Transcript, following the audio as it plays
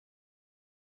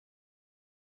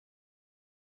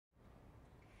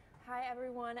Hi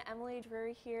everyone, Emily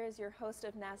Drewry here as your host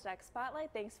of Nasdaq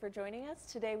Spotlight. Thanks for joining us.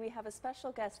 Today we have a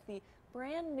special guest, the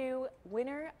brand new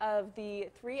winner of the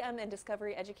 3M and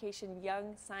Discovery Education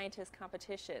Young Scientist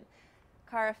Competition.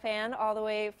 Cara Fan, all the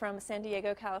way from San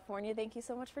Diego, California. Thank you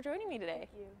so much for joining me today.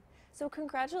 Thank you. So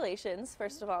congratulations,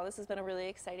 first of all. This has been a really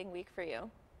exciting week for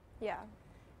you. Yeah.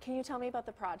 Can you tell me about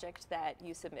the project that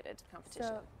you submitted to the competition?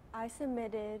 So I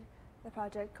submitted the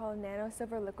project called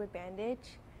nano-silver liquid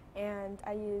bandage, and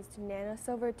I used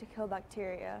nano-silver to kill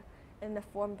bacteria in the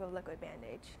form of a liquid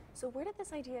bandage. So where did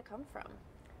this idea come from?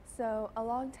 So a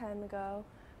long time ago,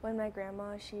 when my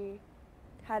grandma, she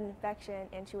had an infection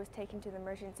and she was taken to the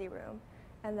emergency room,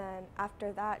 and then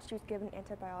after that she was given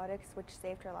antibiotics, which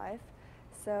saved her life.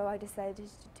 So I decided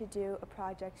to do a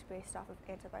project based off of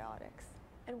antibiotics.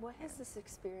 And what has this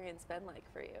experience been like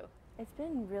for you? It's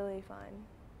been really fun.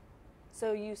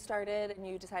 So you started and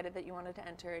you decided that you wanted to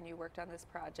enter and you worked on this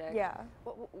project. Yeah.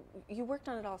 You worked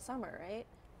on it all summer, right?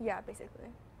 Yeah, basically.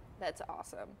 That's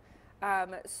awesome.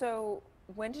 So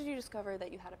when did you discover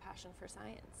that you had a passion for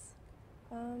science?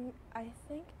 I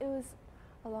think it was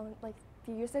a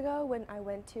few years ago when I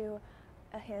went to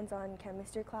a hands-on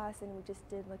chemistry class and we just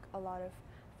did like a lot of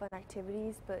fun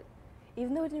activities, but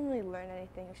even though we didn't really learn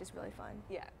anything, it was just really fun.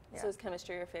 Yeah. So is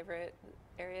chemistry your favorite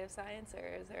area of science, or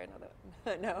is there another?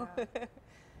 No.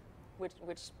 Which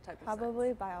type of Probably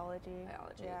science? biology.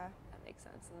 Biology. Yeah. That makes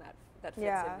sense, and that fits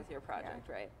in with your project,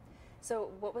 Yeah. right?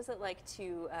 So what was it like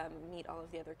to meet all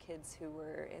of the other kids who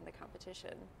were in the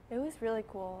competition? It was really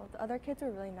cool. The other kids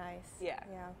were really nice. Yeah.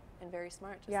 Yeah. And very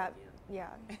smart, just Yeah. like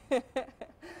you. Yeah.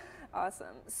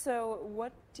 Awesome. So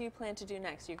what do you plan to do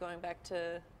next? You're going back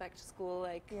to school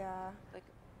like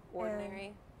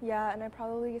ordinary? And I'm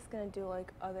probably just gonna do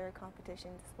like other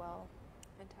competitions as well.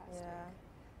 Fantastic. Yeah.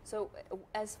 So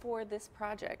as for this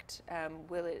project,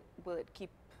 will it keep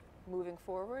moving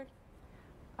forward?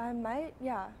 I might,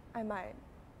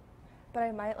 but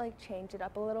I might like change it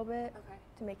up a little bit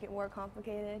to make it more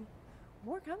complicated.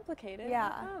 More complicated?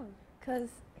 Yeah. How come? Because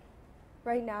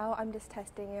right now I'm just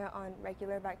testing it on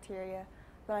regular bacteria,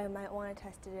 but I might want to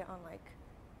test it on like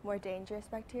more dangerous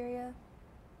bacteria.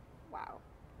 Wow.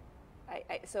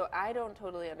 So I don't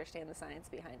totally understand the science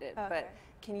behind it, but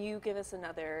can you give us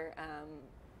another,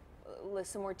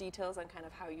 some more details on kind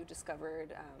of how you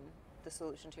discovered the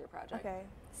solution to your project? Okay,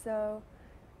 so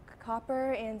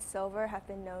copper and silver have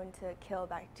been known to kill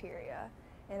bacteria,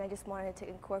 and I just wanted to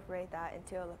incorporate that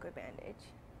into a liquid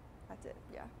bandage. That's it,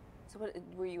 yeah. So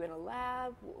were you in a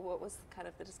lab? What was kind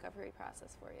of the discovery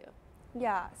process for you?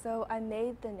 Yeah, so I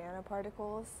made the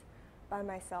nanoparticles by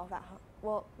myself at home.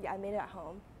 Well, yeah, I made it at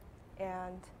home,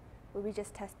 and we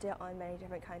just tested it on many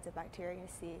different kinds of bacteria to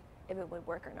see if it would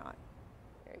work or not.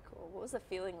 Very cool. What was the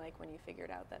feeling like when you figured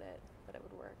out that it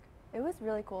would work? It was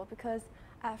really cool because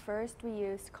at first we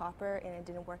used copper and it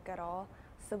didn't work at all,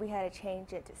 so we had to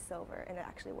change it to silver and it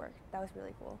actually worked. That was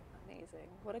really cool. Amazing.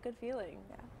 What a good feeling.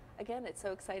 Yeah. Again, it's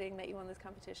so exciting that you won this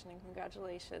competition, and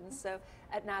congratulations. So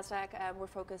at Nasdaq, we're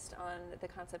focused on the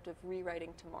concept of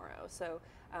rewriting tomorrow, so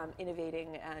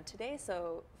innovating today,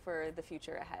 so for the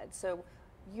future ahead. So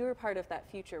you're part of that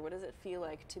future. What does it feel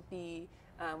like to be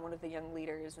one of the young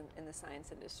leaders in the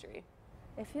science industry?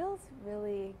 It feels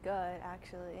really good,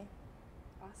 actually.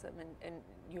 Awesome. And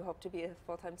you hope to be a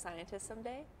full-time scientist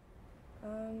someday?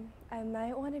 I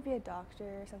might want to be a doctor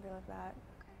or something like that.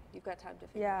 Okay. You've got time to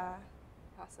figure it out. Yeah.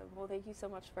 Awesome. Well, thank you so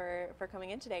much for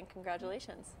coming in today, and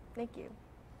congratulations. Thank you.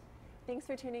 Thanks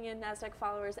for tuning in, Nasdaq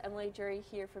followers. Emily Drewry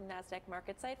here from Nasdaq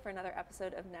Market Site for another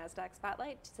episode of Nasdaq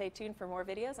Spotlight. Stay tuned for more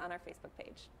videos on our Facebook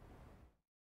page.